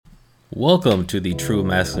Welcome to the True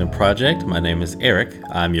Masculine Project. My name is Eric.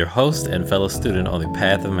 I'm your host and fellow student on the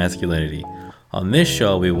path of masculinity. On this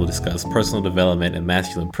show, we will discuss personal development and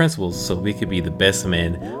masculine principles so we can be the best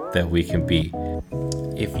men that we can be.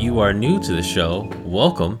 If you are new to the show,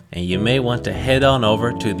 welcome, and you may want to head on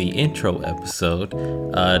over to the intro episode.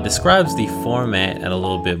 Describes the format and a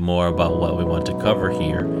little bit more about what we want to cover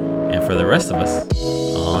here. And for the rest of us,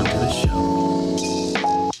 on to the show.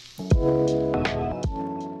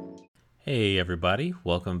 Hey everybody,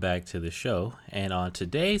 welcome back to the show. And on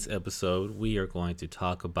today's episode, we are going to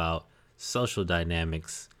talk about social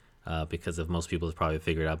dynamics because if most people have probably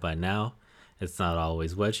figured out by now, it's not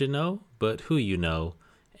always what you know, but who you know.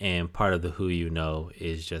 And part of the who you know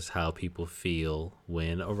is just how people feel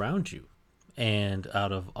when around you. And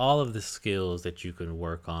out of all of the skills that you can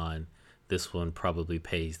work on, this one probably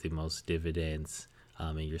pays the most dividends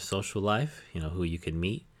in your social life, who you can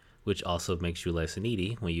meet, which also makes you less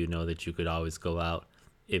needy when you know that you could always go out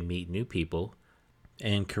and meet new people.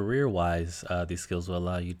 And career-wise, these skills will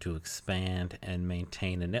allow you to expand and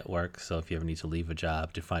maintain a network. So if you ever need to leave a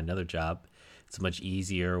job to find another job, it's much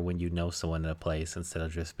easier when you know someone in a place instead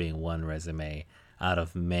of just being one resume out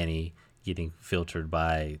of many getting filtered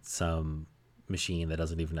by some machine that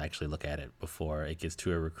doesn't even actually look at it before it gets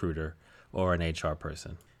to a recruiter or an HR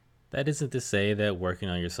person. That isn't to say that working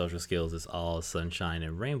on your social skills is all sunshine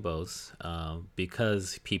and rainbows,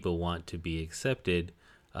 because people want to be accepted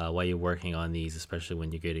while you're working on these, especially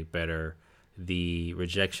when you're getting better. The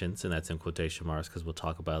rejections, and that's in quotation marks because we'll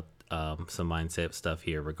talk about some mindset stuff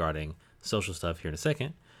here regarding social stuff here in a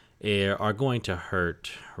second, are going to hurt,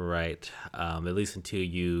 right? At least until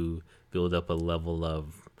you build up a level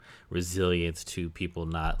of resilience to people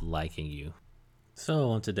not liking you.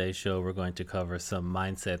 So on today's show, we're going to cover some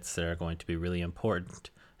mindsets that are going to be really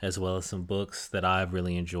important, as well as some books that I've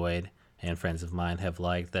really enjoyed and friends of mine have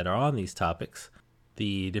liked that are on these topics,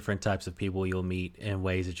 the different types of people you'll meet and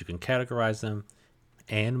ways that you can categorize them,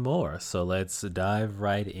 and more. So let's dive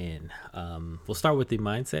right in. We'll start with the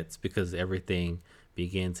mindsets because everything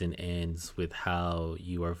begins and ends with how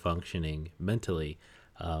you are functioning mentally.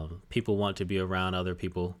 People want to be around other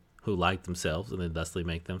people who like themselves and then thusly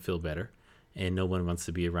make them feel better. And no one wants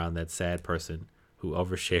to be around that sad person who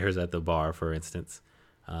overshares at the bar, for instance.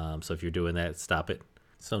 So if you're doing that, stop it.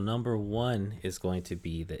 So number one is going to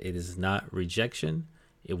be that it is not rejection.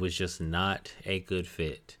 It was just not a good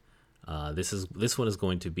fit. This one is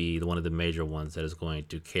going to be one of the major ones that is going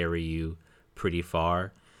to carry you pretty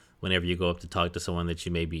far. Whenever you go up to talk to someone that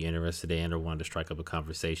you may be interested in or want to strike up a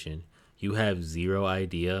conversation, you have zero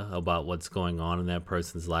idea about what's going on in that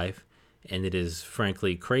person's life. And it is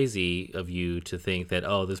frankly crazy of you to think that,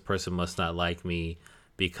 oh, this person must not like me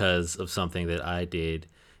because of something that I did.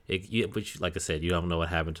 Which, like I said, you don't know what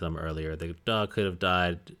happened to them earlier. The dog could have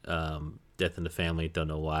died, death in the family. Don't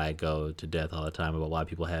know why I go to death all the time about why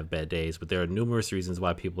people have bad days. But there are numerous reasons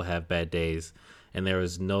why people have bad days. And there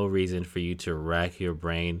is no reason for you to rack your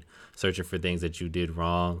brain searching for things that you did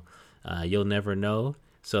wrong. You'll never know.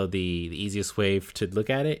 So the easiest way to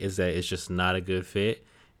look at it is that it's just not a good fit.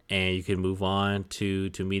 And you can move on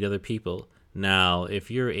to meet other people. Now,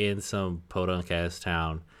 if you're in some podunk-ass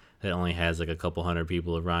town that only has like a couple hundred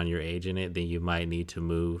people around your age in it, then you might need to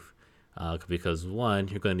move because one,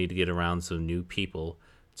 you're going to need to get around some new people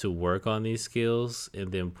to work on these skills.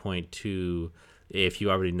 And then point two, if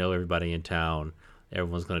you already know everybody in town,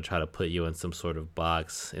 everyone's going to try to put you in some sort of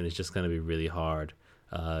box. And it's just going to be really hard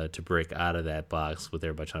to break out of that box with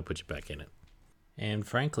everybody trying to put you back in it. And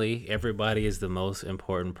frankly, everybody is the most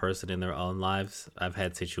important person in their own lives. I've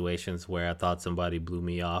had situations where I thought somebody blew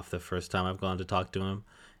me off the first time I've gone to talk to them.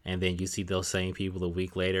 And then you see those same people a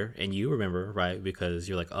week later and you remember, right? Because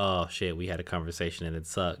you're like, oh shit, we had a conversation and it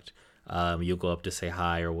sucked. You'll go up to say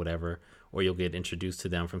hi or whatever, or you'll get introduced to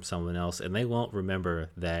them from someone else and they won't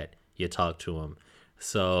remember that you talked to them.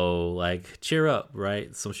 So like, cheer up,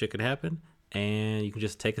 right? Some shit could happen and you can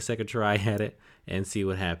just take a second try at it and see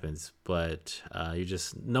what happens. But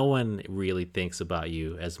no one really thinks about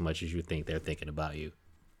you as much as you think they're thinking about you.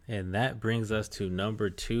 And that brings us to number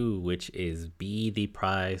two, which is be the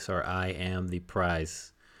prize, or I am the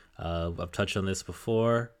prize. I've touched on this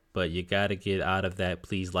before, but you got to get out of that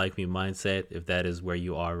please like me mindset if that is where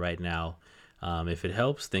you are right now. If it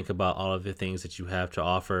helps, think about all of the things that you have to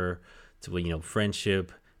offer to,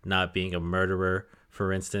 friendship, not being a murderer,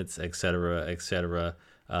 for instance, etc., etc.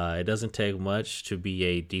 It doesn't take much to be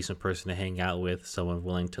a decent person to hang out with, someone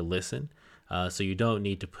willing to listen. So you don't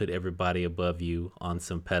need to put everybody above you on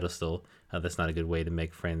some pedestal. That's not a good way to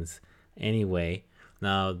make friends anyway.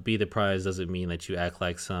 Now, be the prize doesn't mean that you act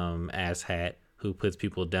like some asshat who puts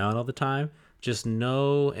people down all the time. Just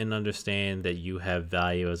know and understand that you have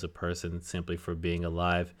value as a person simply for being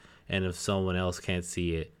alive. And if someone else can't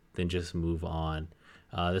see it, then just move on.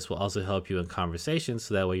 This will also help you in conversations,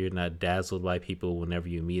 so that way you're not dazzled by people whenever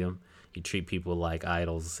you meet them. You treat people like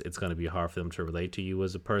idols. It's going to be hard for them to relate to you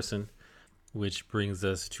as a person. Which brings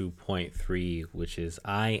us to point 3, which is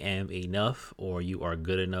I am enough, or you are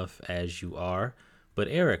good enough as you are. But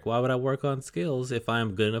Eric, why would I work on skills if I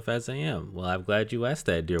am good enough as I am? Well, I'm glad you asked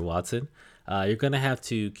that, dear Watson. You're going to have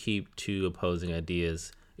to keep two opposing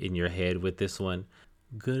ideas in your head with this one.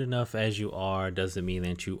 Good enough as you are doesn't mean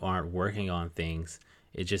that you aren't working on things.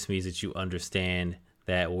 It just means that you understand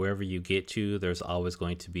that wherever you get to, there's always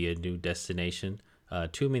going to be a new destination.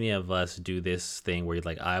 Too many of us do this thing where you're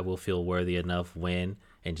like, I will feel worthy enough when,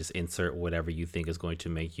 and just insert whatever you think is going to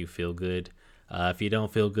make you feel good. If you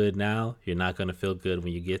don't feel good now, you're not going to feel good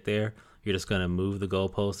when you get there. You're just going to move the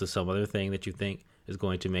goalpost to some other thing that you think is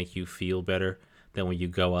going to make you feel better than when you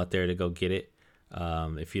go out there to go get it.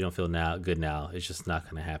 If you don't feel good now, it's just not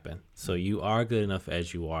going to happen. So you are good enough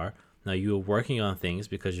as you are. Now you are working on things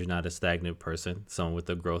because you're not a stagnant person, someone with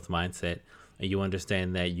a growth mindset, and you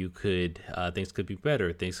understand that things could be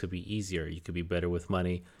better, things could be easier. You could be better with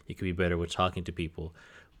money. You could be better with talking to people.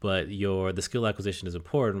 But the skill acquisition is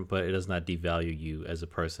important, but it does not devalue you as a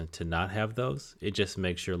person to not have those. It just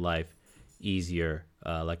makes your life easier.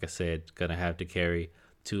 Like I said, gonna have to carry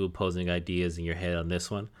two opposing ideas in your head on this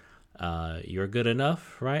one. You're good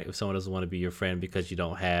enough, right? If someone doesn't want to be your friend because you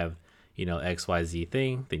don't have, XYZ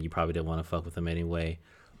thing, then you probably didn't want to fuck with them anyway.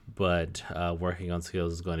 But working on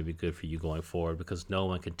skills is going to be good for you going forward because no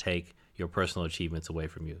one can take your personal achievements away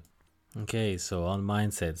from you. Okay, so on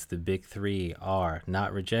mindsets, the big 3 are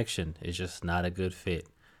not rejection. It's just not a good fit.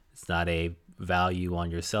 It's not a value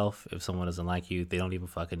on yourself. If someone doesn't like you, they don't even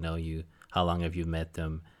fucking know you. How long have you met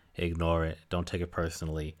them? Ignore it. Don't take it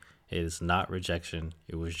personally. It is not rejection.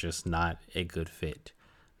 It was just not a good fit.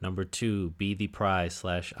 Number 2, be the prize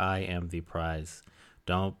 / I am the prize.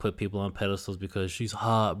 Don't put people on pedestals because she's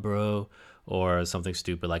hot, bro, or something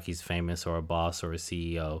stupid like he's famous or a boss or a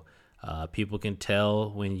CEO. People can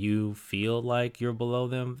tell when you feel like you're below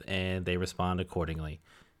them and they respond accordingly.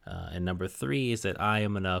 And number 3 is that I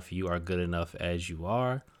am enough. You are good enough as you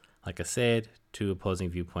are. Like I said, two opposing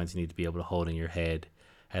viewpoints you need to be able to hold in your head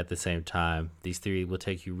at the same time. These 3 will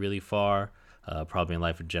take you really far, probably in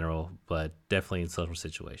life in general, but definitely in social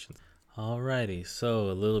situations. Alrighty, so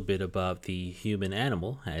a little bit about the human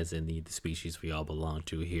animal, as in the species we all belong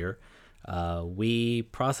to here. We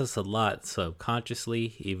process a lot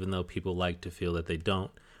subconsciously, even though people like to feel that they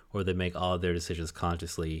don't, or they make all their decisions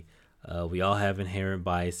consciously. We all have inherent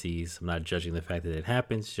biases. I'm not judging the fact that it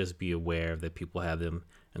happens, just be aware that people have them,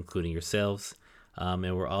 including yourselves.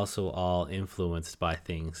 And we're also all influenced by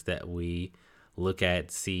things that we look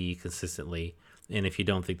at, see consistently. And if you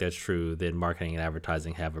don't think that's true, then marketing and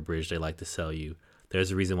advertising have a bridge they like to sell you.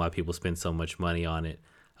 There's a reason why people spend so much money on it.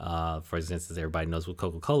 For instance, everybody knows what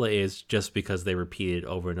Coca-Cola is just because they repeat it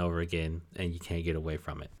over and over again and you can't get away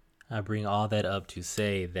from it. I bring all that up to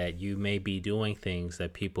say that you may be doing things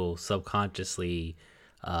that people subconsciously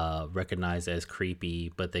recognize as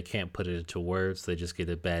creepy, but they can't put it into words. They just get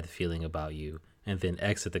a bad feeling about you and then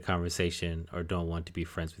exit the conversation or don't want to be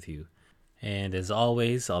friends with you. And as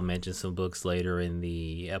always, I'll mention some books later in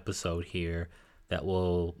the episode here that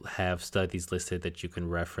will have studies listed that you can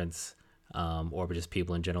reference, or just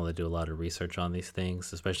people in general that do a lot of research on these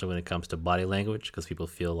things, especially when it comes to body language, because people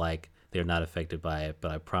feel like they're not affected by it, but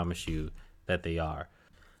I promise you that they are.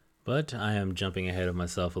 But I am jumping ahead of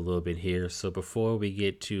myself a little bit here. So before we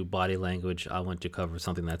get to body language, I want to cover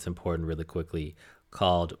something that's important really quickly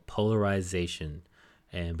called polarization.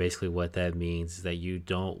 And basically what that means is that you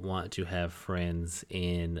don't want to have friends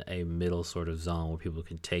in a middle sort of zone where people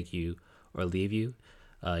can take you or leave you.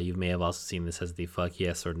 You may have also seen this as the fuck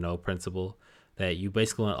yes or no principle, that you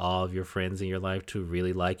basically want all of your friends in your life to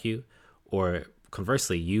really like you, or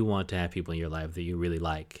conversely, you want to have people in your life that you really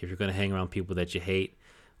like. If you're going to hang around people that you hate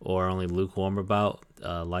or only lukewarm about,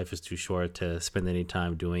 life is too short to spend any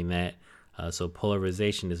time doing that. So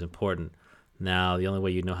polarization is important. Now, the only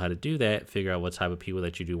way you know how to do that, figure out what type of people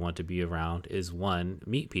that you do want to be around, is 1,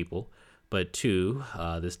 meet people, but 2,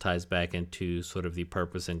 this ties back into sort of the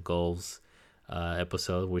purpose and goals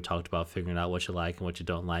episode where we talked about figuring out what you like and what you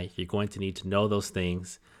don't like. You're going to need to know those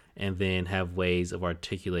things and then have ways of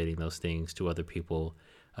articulating those things to other people.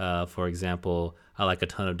 For example, I like a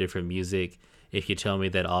ton of different music. If you tell me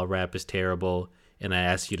that all rap is terrible and I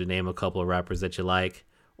ask you to name a couple of rappers that you like,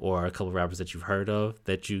 or a couple of rappers that you've heard of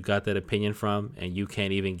that you got that opinion from, and you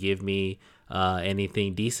can't even give me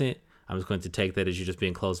anything decent, I'm just going to take that as you just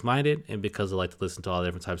being closed-minded, and because I like to listen to all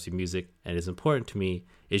different types of music and it's important to me,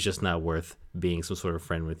 it's just not worth being some sort of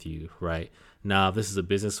friend with you, right? Now, if this is a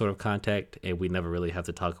business sort of contact and we never really have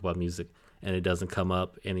to talk about music and it doesn't come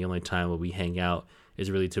up, and the only time where we hang out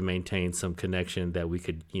is really to maintain some connection that we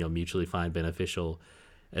could, mutually find beneficial,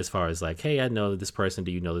 as far as like, hey, I know this person,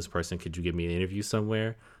 do you know this person, could you give me an interview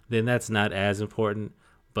somewhere, then that's not as important.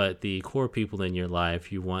 But the core people in your life,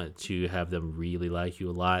 you want to have them really like you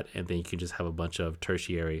a lot, and then you can just have a bunch of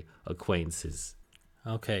tertiary acquaintances.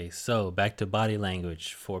 Okay, so back to body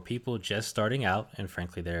language. For people just starting out, and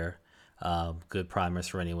frankly, they're good primers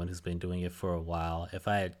for anyone who's been doing it for a while. If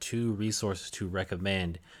I had two resources to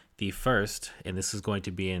recommend, the first, and this is going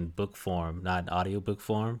to be in book form, not audiobook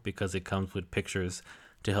form, because it comes with pictures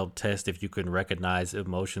to help test if you can recognize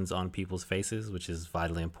emotions on people's faces, which is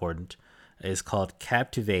vitally important. It's called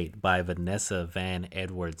Captivate by Vanessa Van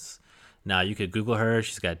Edwards. Now, you could Google her.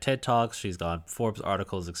 She's got TED Talks. She's got Forbes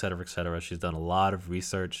articles, et cetera, et cetera. She's done a lot of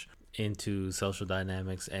research into social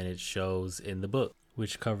dynamics, and it shows in the book,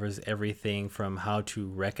 which covers everything from how to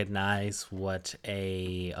recognize what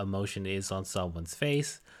a emotion is on someone's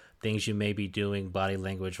face, things you may be doing body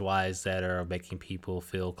language wise that are making people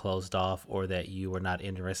feel closed off or that you are not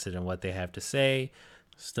interested in what they have to say,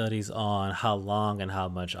 studies on how long and how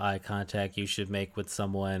much eye contact you should make with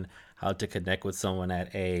someone, how to connect with someone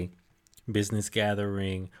at a business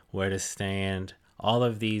gathering, where to stand, all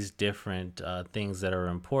of these different things that are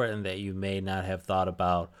important that you may not have thought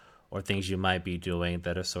about, or things you might be doing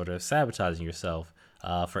that are sort of sabotaging yourself.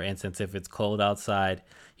 For instance, if it's cold outside,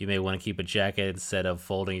 you may want to keep a jacket instead of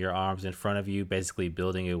folding your arms in front of you, basically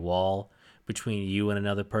building a wall between you and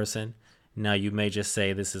another person. Now, you may just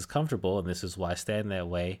say this is comfortable and this is why I stand that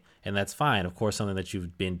way, and that's fine. Of course, something that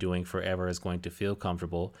you've been doing forever is going to feel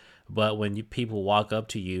comfortable, but when people walk up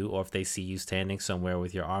to you, or if they see you standing somewhere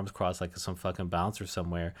with your arms crossed like some fucking bouncer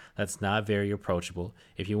somewhere, that's not very approachable.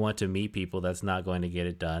 If you want to meet people, that's not going to get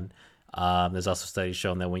it done. There's also studies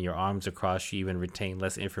showing that when your arms are crossed, you even retain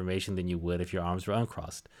less information than you would if your arms were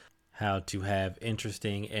uncrossed. How to have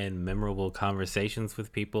interesting and memorable conversations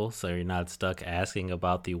with people so you're not stuck asking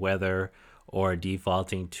about the weather or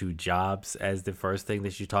defaulting to jobs as the first thing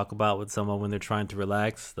that you talk about with someone when they're trying to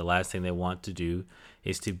relax. The last thing they want to do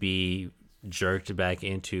is to be jerked back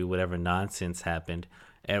into whatever nonsense happened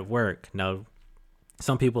at work. Now,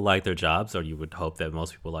 some people like their jobs, or you would hope that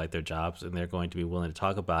most people like their jobs, and they're going to be willing to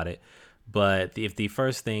talk about it. But if the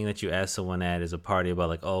first thing that you ask someone at is a party about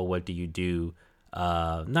like, oh, what do you do?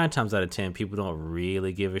 9 times out of 10, people don't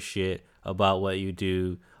really give a shit about what you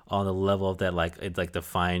do on the level of that, like it like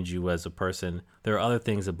defines you as a person. There are other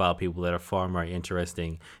things about people that are far more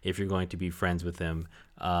interesting if you're going to be friends with them.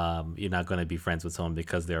 You're not going to be friends with someone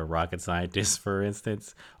because they're a rocket scientist, for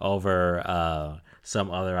instance, over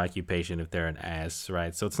some other occupation if they're an ass,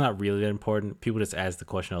 right? So it's not really that important. People just ask the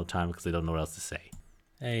question all the time because they don't know what else to say.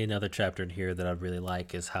 Another chapter in here that I really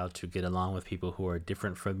like is how to get along with people who are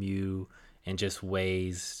different from you, and just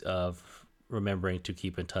ways of remembering to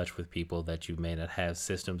keep in touch with people that you may not have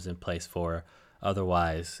systems in place for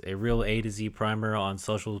otherwise. A real A to Z primer on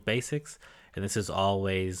social basics. And this is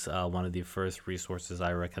always one of the first resources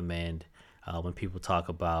I recommend when people talk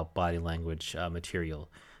about body language material.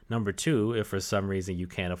 Number 2, if for some reason you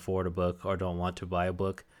can't afford a book or don't want to buy a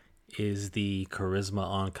book, is the Charisma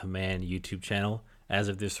on Command YouTube channel. As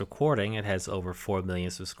of this recording, it has over 4 million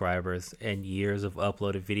subscribers and years of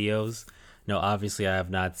uploaded videos. Now, obviously, I have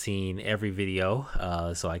not seen every video,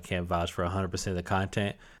 so I can't vouch for 100% of the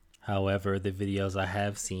content. However, the videos I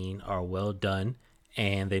have seen are well done,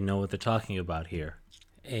 and they know what they're talking about here.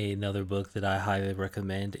 Another book that I highly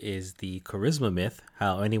recommend is The Charisma Myth,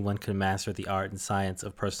 How Anyone Can Master the Art and Science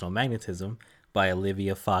of Personal Magnetism by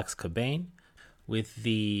Olivia Fox Cabane, with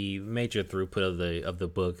the major throughput of the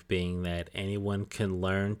book being that anyone can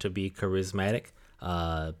learn to be charismatic.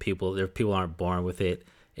 People aren't born with it.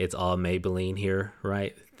 It's all Maybelline here,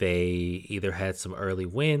 right? They either had some early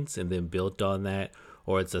wins and then built on that,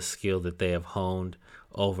 or it's a skill that they have honed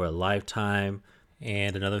over a lifetime.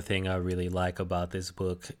 And another thing I really like about this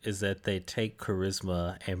book is that they take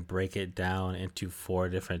charisma and break it down into 4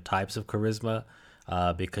 different types of charisma,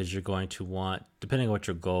 because you're going to want, depending on what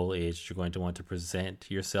your goal is, you're going to want to present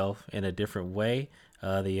yourself in a different way.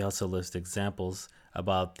 They also list examples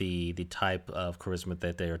about the type of charisma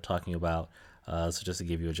that they are talking about. So just to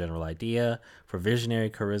give you a general idea, for visionary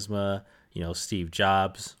charisma, Steve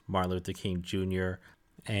Jobs, Martin Luther King Jr.,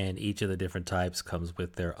 and each of the different types comes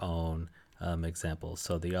with their own examples.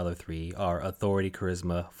 So the other 3 are authority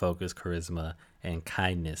charisma, focus charisma, and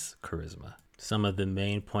kindness charisma. Some of the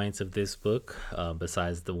main points of this book,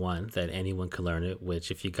 besides the one that anyone can learn it,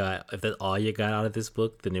 which if that's all you got out of this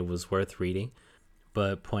book, then it was worth reading.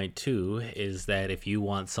 But point two is that if you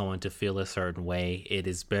want someone to feel a certain way, it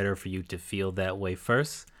is better for you to feel that way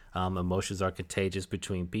first. Emotions are contagious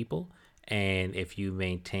between people. And if you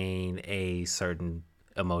maintain a certain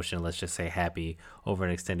emotion, let's just say happy, over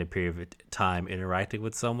an extended period of time interacting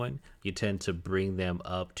with someone, you tend to bring them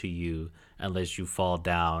up to you unless you fall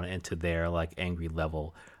down into their like angry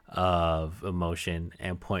level of emotion.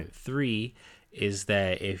 And point three is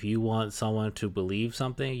that if you want someone to believe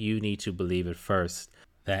something, you need to believe it first.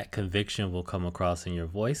 That conviction will come across in your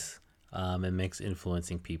voice. It makes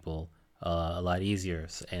influencing people a lot easier.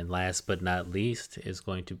 And last but not least is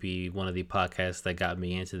going to be one of the podcasts that got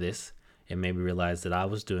me into this. It made me realize that I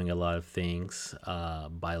was doing a lot of things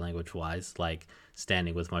body language wise, like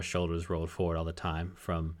standing with my shoulders rolled forward all the time,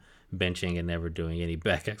 from benching and never doing any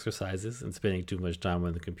back exercises, and spending too much time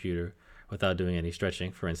on the computer without doing any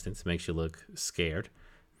stretching, for instance, makes you look scared,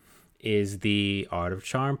 is the Art of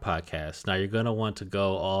Charm podcast. Now, you're going to want to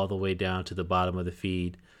go all the way down to the bottom of the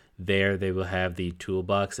feed. There, they will have the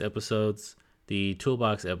Toolbox episodes. The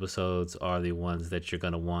Toolbox episodes are the ones that you're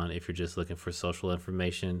going to want if you're just looking for social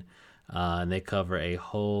information. And they cover a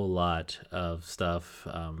whole lot of stuff,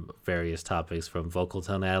 various topics from vocal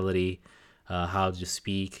tonality, how to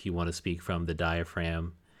speak. You want to speak from the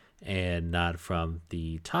diaphragm and not from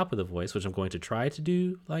the top of the voice, which I'm going to try to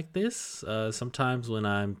do like this. Sometimes when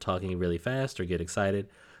I'm talking really fast or get excited,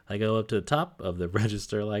 I go up to the top of the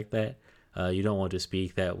register like that. You don't want to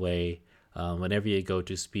speak that way. Whenever you go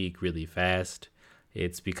to speak really fast,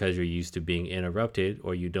 it's because you're used to being interrupted,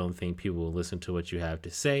 or you don't think people will listen to what you have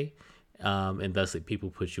to say. And thus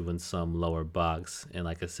people put you in some lower box. And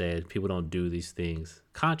like I said, people don't do these things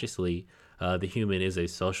consciously. The human is a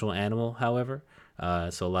social animal, however.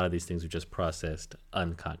 So a lot of these things are just processed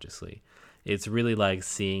unconsciously. It's really like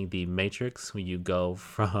seeing the Matrix, when you go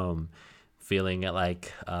from feeling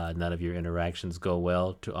like none of your interactions go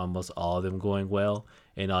well to almost all of them going well,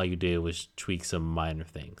 and all you did was tweak some minor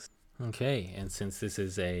things. Okay, and since this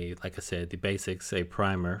is like I said, the basics, a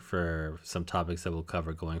primer for some topics that we'll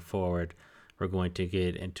cover going forward, we're going to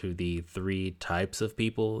get into the 3 types of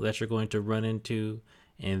people that you're going to run into,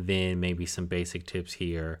 and then maybe some basic tips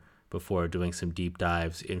here before doing some deep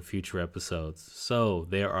dives in future episodes. So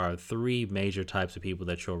there are 3 major types of people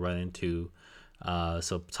that you'll run into.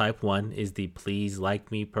 So type 1 is the please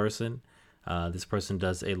like me person. This person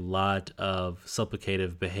does a lot of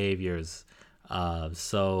supplicative behaviors.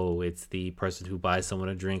 So it's the person who buys someone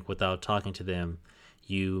a drink without talking to them.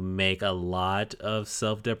 You make a lot of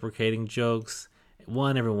self-deprecating jokes.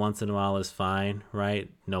 One every once in a while is fine, right?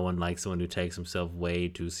 No one likes someone who takes himself way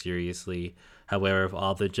too seriously. However, if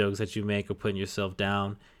all the jokes that you make are putting yourself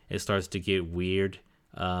down, it starts to get weird.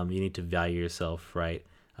 You need to value yourself, right?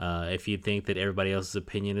 If you think that everybody else's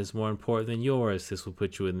opinion is more important than yours, this will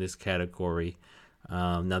put you in this category.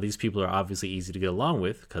 Now, these people are obviously easy to get along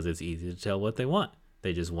with because it's easy to tell what they want.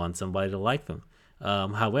 They just want somebody to like them.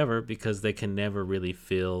 However, because they can never really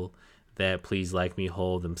feel that please like me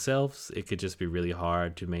whole themselves, it could just be really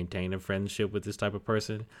hard to maintain a friendship with this type of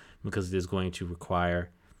person because it is going to require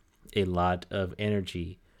a lot of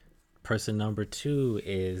energy. Person number 2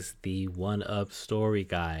 is the one-up story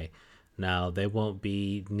guy. Now, they won't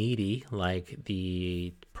be needy like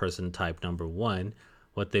the person type number 1.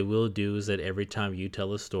 What they will do is that every time you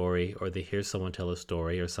tell a story, or they hear someone tell a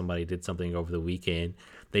story, or somebody did something over the weekend,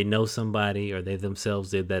 they know somebody or they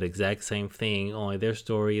themselves did that exact same thing, only their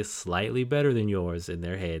story is slightly better than yours in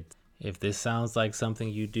their head. If this sounds like something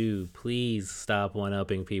you do, please stop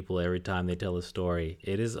one-upping people every time they tell a story.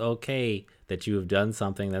 It is okay that you have done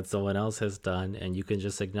something that someone else has done, and you can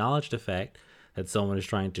just acknowledge the fact that someone is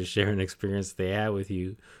trying to share an experience they had with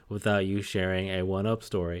you without you sharing a one-up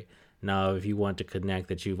story. Now, if you want to connect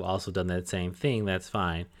that you've also done that same thing, that's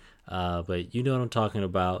fine. But you know what I'm talking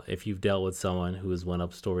about if you've dealt with someone who is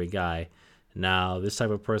one-up story guy. Now, this type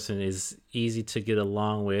of person is easy to get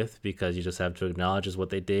along with because you just have to acknowledge as what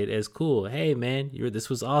they did as cool. Hey, man, this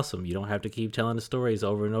was awesome. You don't have to keep telling the stories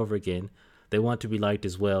over and over again. They want to be liked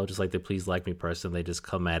as well, just like the please like me person. They just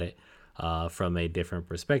come at it from a different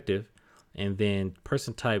perspective. And then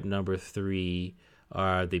person type number 3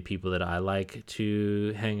 are the people that I like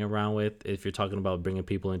to hang around with. If you're talking about bringing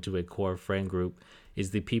people into a core friend group,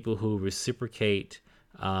 is the people who reciprocate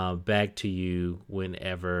back to you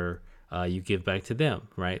whenever you give back to them,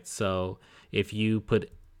 right? So if you put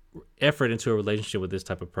effort into a relationship with this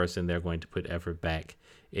type of person, they're going to put effort back.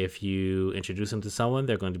 If you introduce them to someone,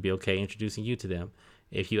 they're going to be okay introducing you to them.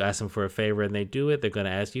 If you ask them for a favor and they do it, they're going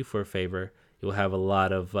to ask you for a favor. You'll have a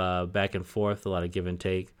lot of back and forth, a lot of give and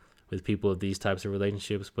take with people of these types of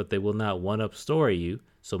relationships, but they will not one-up story you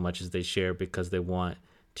so much as they share because they want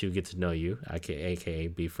to get to know you, aka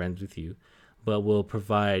be friends with you, but will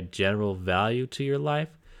provide general value to your life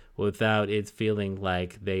without it feeling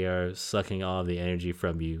like they are sucking all the energy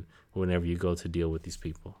from you whenever you go to deal with these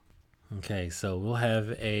people. Okay, so we'll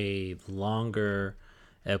have a longer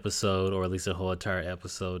episode, or at least a whole entire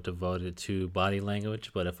episode devoted to body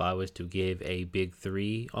language. But if I was to give a big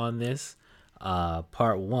three on this,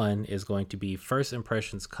 part one is going to be first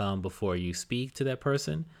impressions come before you speak to that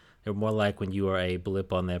person. They're more like when you are a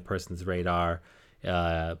blip on that person's radar.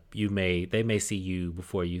 They may see you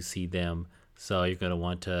before you see them. So you're going to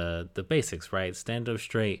want the basics, right? Stand up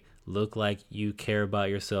straight, look like you care about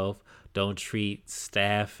yourself. Don't treat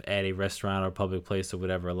staff at a restaurant or public place or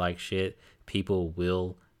whatever like shit. People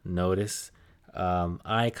will notice.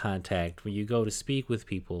 Eye contact. When you go to speak with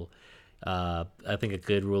people, I think a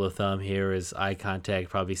good rule of thumb here is eye contact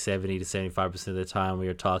probably 70 to 75% of the time when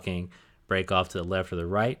you're talking. Break off to the left or the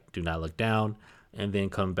right. Do not look down. And then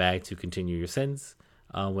come back to continue your sentence.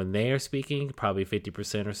 When they are speaking, probably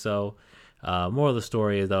 50% or so. Moral of the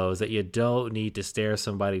story, though, is that you don't need to stare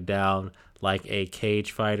somebody down like a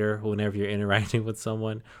cage fighter whenever you're interacting with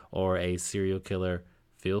someone or a serial killer.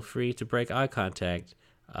 Feel free to break eye contact,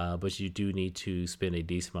 but you do need to spend a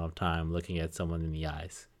decent amount of time looking at someone in the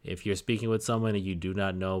eyes. If you're speaking with someone and you do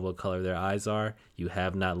not know what color their eyes are, you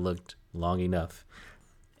have not looked long enough.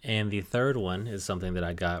 And the third one is something that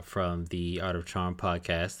I got from the Art of Charm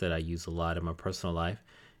podcast that I use a lot in my personal life,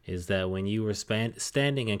 is that when you are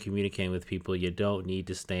standing and communicating with people, you don't need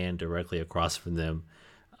to stand directly across from them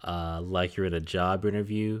like you're in a job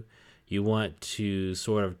interview. You want to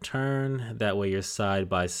sort of turn, that way you're side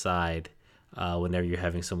by side whenever you're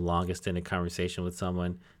having some long extended conversation with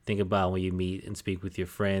someone. Think about when you meet and speak with your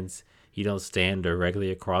friends, you don't stand directly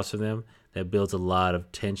across from them. That builds a lot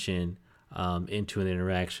of tension into an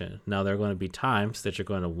interaction. Now, there are going to be times that you're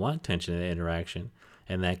going to want tension in the interaction.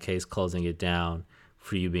 In that case, closing it down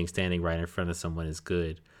for you being standing right in front of someone is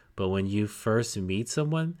good. But when you first meet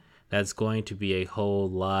someone, that's going to be a whole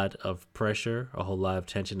lot of pressure, a whole lot of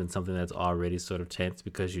tension, and something that's already sort of tense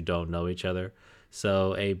because you don't know each other.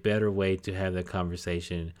 So a better way to have that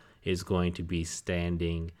conversation is going to be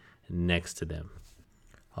standing next to them.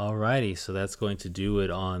 Alrighty, so that's going to do it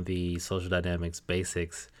on the social dynamics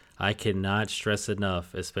basics. I cannot stress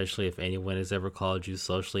enough, especially if anyone has ever called you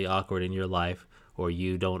socially awkward in your life, or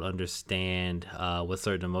you don't understand what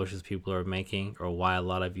certain emotions people are making, or why a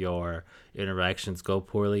lot of your interactions go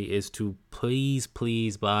poorly, is to please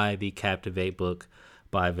buy the Captivate book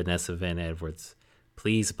by Vanessa Van Edwards.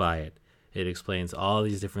 Please buy it. It explains all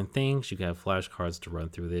these different things. You can have flashcards to run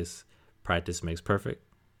through this. Practice makes perfect.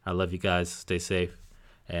 I love you guys. Stay safe,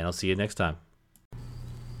 and I'll see you next time.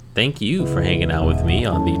 Thank you for hanging out with me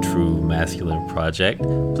on the True Masculine Project.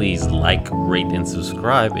 Please like, rate, and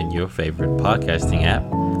subscribe in your favorite podcasting app.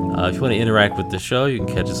 If you want to interact with the show, you can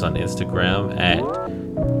catch us on Instagram at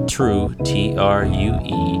True, TRUEMP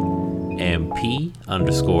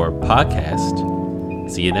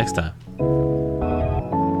 _podcast. See you next time.